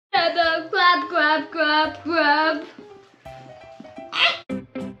grab, grab, grab.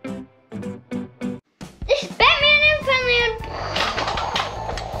 This is Batman in Funland.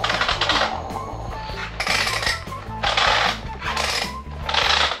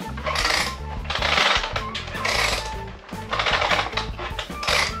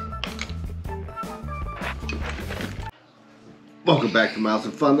 Welcome back to Miles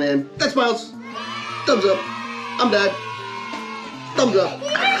in Funland. That's Miles. Thumbs up. I'm Dad. Thumbs up.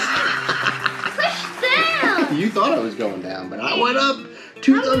 Push down. You thought I was going down, but I went up.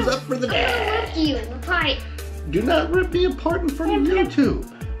 Two thumbs up for the dad. Rip you apart. Do not rip me apart in front of YouTube.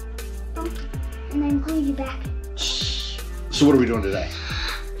 And then glue you back. So what are we doing today?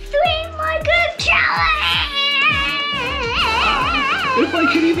 3 marker challenge. If I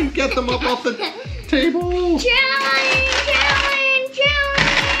can even get them up off the table. Challenge.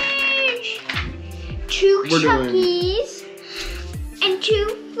 2 Chuckies and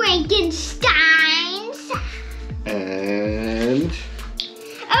 2 Frankensteins And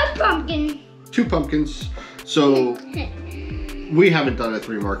a pumpkin. 2 pumpkins. So we haven't done a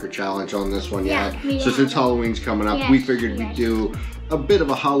 3 marker challenge on this one yet. So since Halloween's coming up, we figured we'd do a bit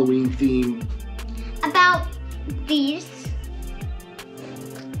of a Halloween theme. About these.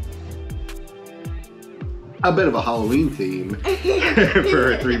 A bit of a Halloween theme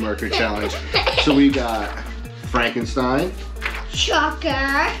for a 3 marker challenge. So we got Frankenstein,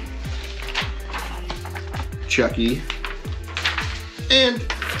 Chucker, Chucky, and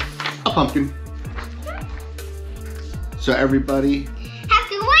a pumpkin. So everybody have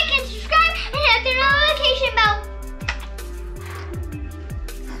to like and subscribe and hit the notification bell.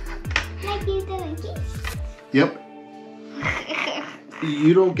 Like you doing this. Yep.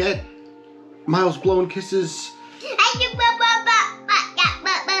 You don't get Miles blowing kisses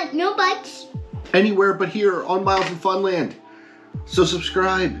no bites. anywhere but here on Miles in Funland. So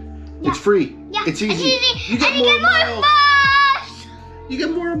subscribe. It's free. Yeah, It's easy. You and get you more get more Miles. Miles. You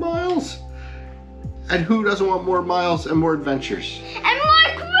get more Miles. And who doesn't want more Miles and more adventures? And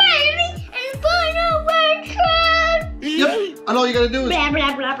more crazy and fun adventures. Yep. And all you gotta do is Blah,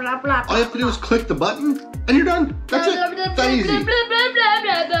 blah, blah, blah, blah, all you have to do is click the button and you're done. That's it. That easy.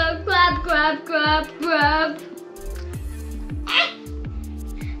 Grab, grab, grab.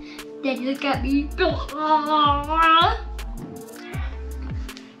 Daddy, look at me. Okay,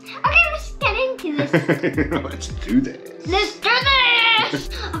 let's get into this. Let's do this. Let's do this.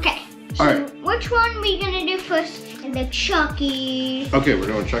 Okay. So All right. which one are we gonna do first? And the Chucky. Okay, we're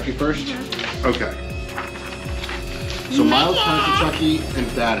doing Chucky first? Okay. So Miles has a Chucky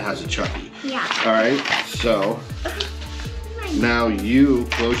and Dad has a Chucky. Yeah. All right, so now you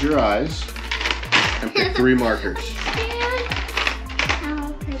close your eyes and pick 3 markers.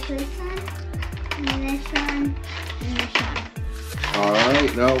 I'll pick this one, and this one, and this one. All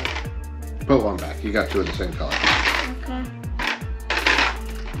right, no. Put one back. You got 2 of the same color. Okay.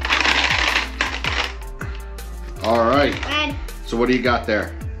 All right. Red. So what do you got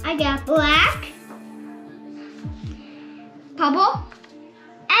there? I got black, purple,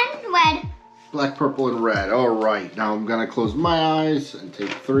 and red. Black, purple, and red. All right. Now I'm gonna close my eyes and take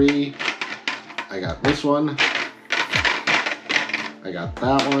 3. I got this one. I got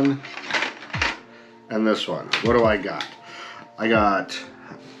that one. And this one. What do I got? I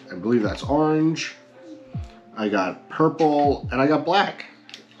believe that's orange. I got purple, and I got black.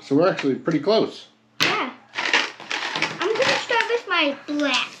 So we're actually pretty close. Yeah. I'm gonna start with my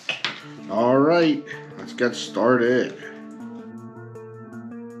black. All right, let's get started.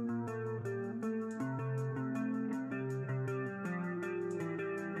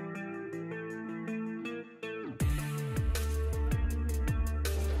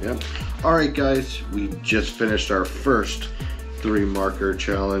 Yep. All right, guys, we just finished our first 3 marker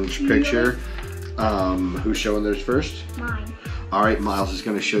challenge picture. Who's showing theirs first? Mine. All right, Miles is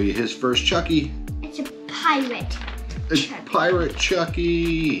going to show you his first Chucky. It's a pirate. It's Pirate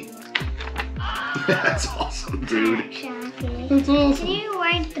Chucky. That's awesome, dude. Chucky. That's awesome. Can you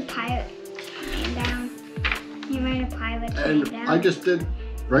write the pirate name down? Can you write a pirate name And down? I just did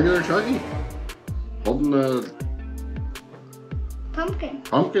regular Chucky. Holding the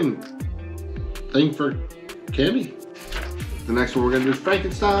pumpkin thing for candy. The next one we're gonna do is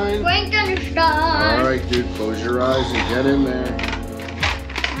Frankenstein. Frankenstein. All right, dude, close your eyes and get in there.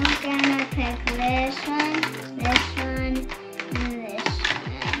 I'm gonna pick this one, and this one.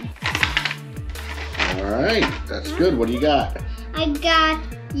 All right, that's good. What do you got? I got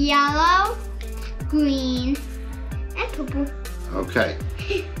yellow, green, and purple. Okay.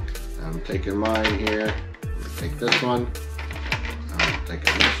 I'm taking mine here. I'm gonna take this one. I'm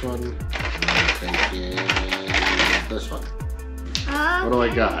taking this one. And I'm taking this one. What do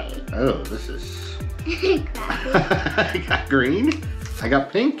I got? Oh, this is... I got green, I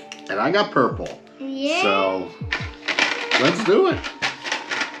got pink, and I got purple. Yeah. So, let's do it.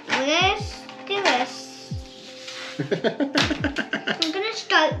 Let's do this. I'm gonna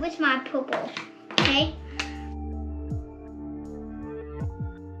start with my purple, okay?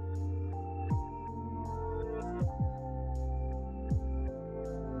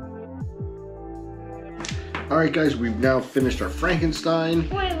 Alright guys, we've now finished our Frankenstein.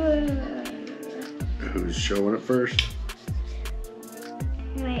 Wait. Who's showing it first?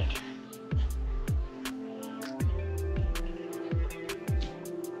 Wait.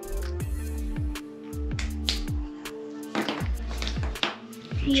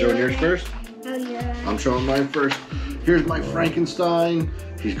 Showing yours first? Oh, yeah. I'm showing mine first. Here's my Frankenstein.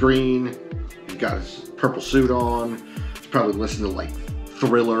 He's green. He's got his purple suit on. He's probably listening to like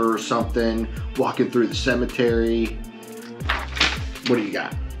Thriller or something. Walking through the cemetery. What do you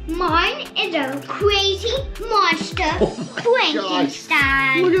got? Mine is a crazy monster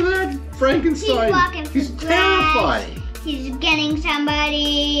Frankenstein. Look at that Frankenstein. He's walking He's through grass. terrifying. He's getting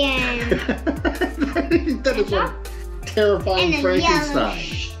somebody and That is a terrifying and Frankenstein.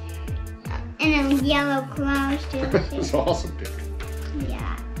 and a yellow clouds too. That's awesome, dude.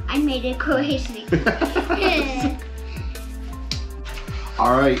 Yeah, I made it crazy.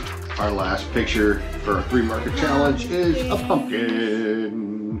 All right, our last picture for our 3 marker challenge is a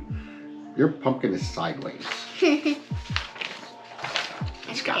pumpkin. Your pumpkin is sideways. This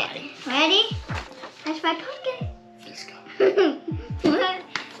guy. Ready? That's my pumpkin. This guy.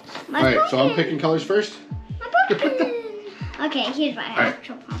 My All right, so I'm pumpkin. picking colors first. My pumpkin. Okay, here's my right.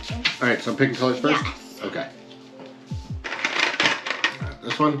 actual pumpkin. All right, so I'm picking colors first? Yes. Okay. All right,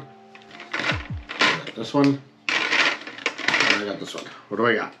 this one. I got this one. And I got this one. What do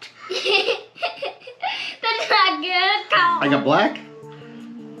I got? That's not good. I got black.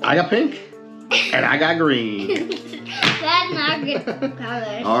 I got pink. And I got green. That's not good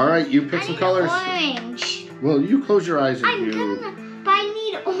colors. All right, you pick some colors. Orange. Well, you close your eyes and I'm you... gonna, but I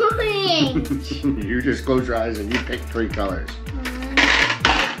need orange. You just close your eyes and you pick 3 colors.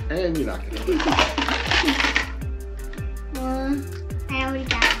 And you're not gonna do it. One. I already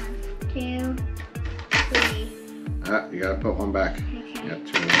got 1, 2, 3. You gotta put one back. Okay. You got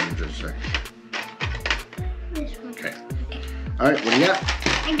 2 oranges there. This one. Okay. All right, what do you got?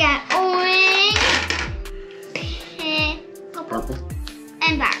 I got orange, pink, Purple.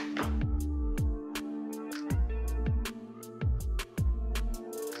 and black.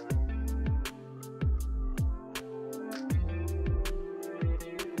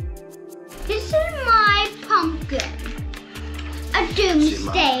 This is my pumpkin. A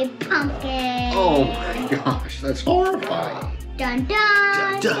doomsday pumpkin. Oh my gosh, that's horrifying. Dun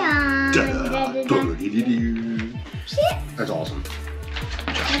dun dun dun dun dun. dun. See it? That's awesome.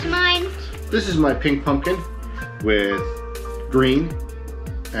 That's mine. This is my pink pumpkin with green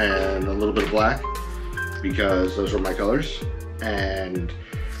and a little bit of black because those are my colors. And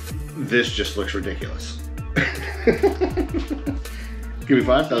this just looks ridiculous. Give me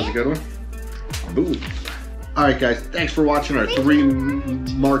 5, that was a good one. Boom. All right, guys, thanks for watching our 3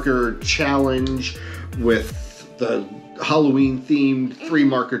 marker challenge with the Halloween themed 3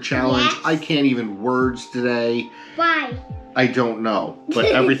 marker challenge. Yes. I can't even words today. Why? I don't know, but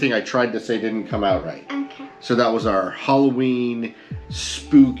everything I tried to say didn't come out right. Okay. So that was our Halloween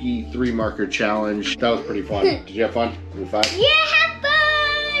spooky 3 marker challenge. That was pretty fun. Did you have fun? Give me 5. Yeah, have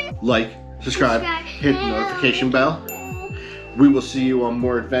fun. Like, subscribe, hit the notification bell. We will see you on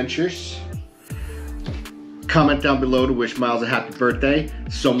more adventures. Comment down below to wish Miles a happy birthday.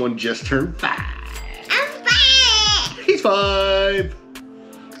 Someone just turned 5. I'm 5. He's 5.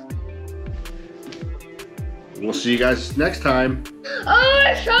 We'll see you guys next time.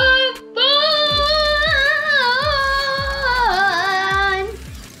 Awesome.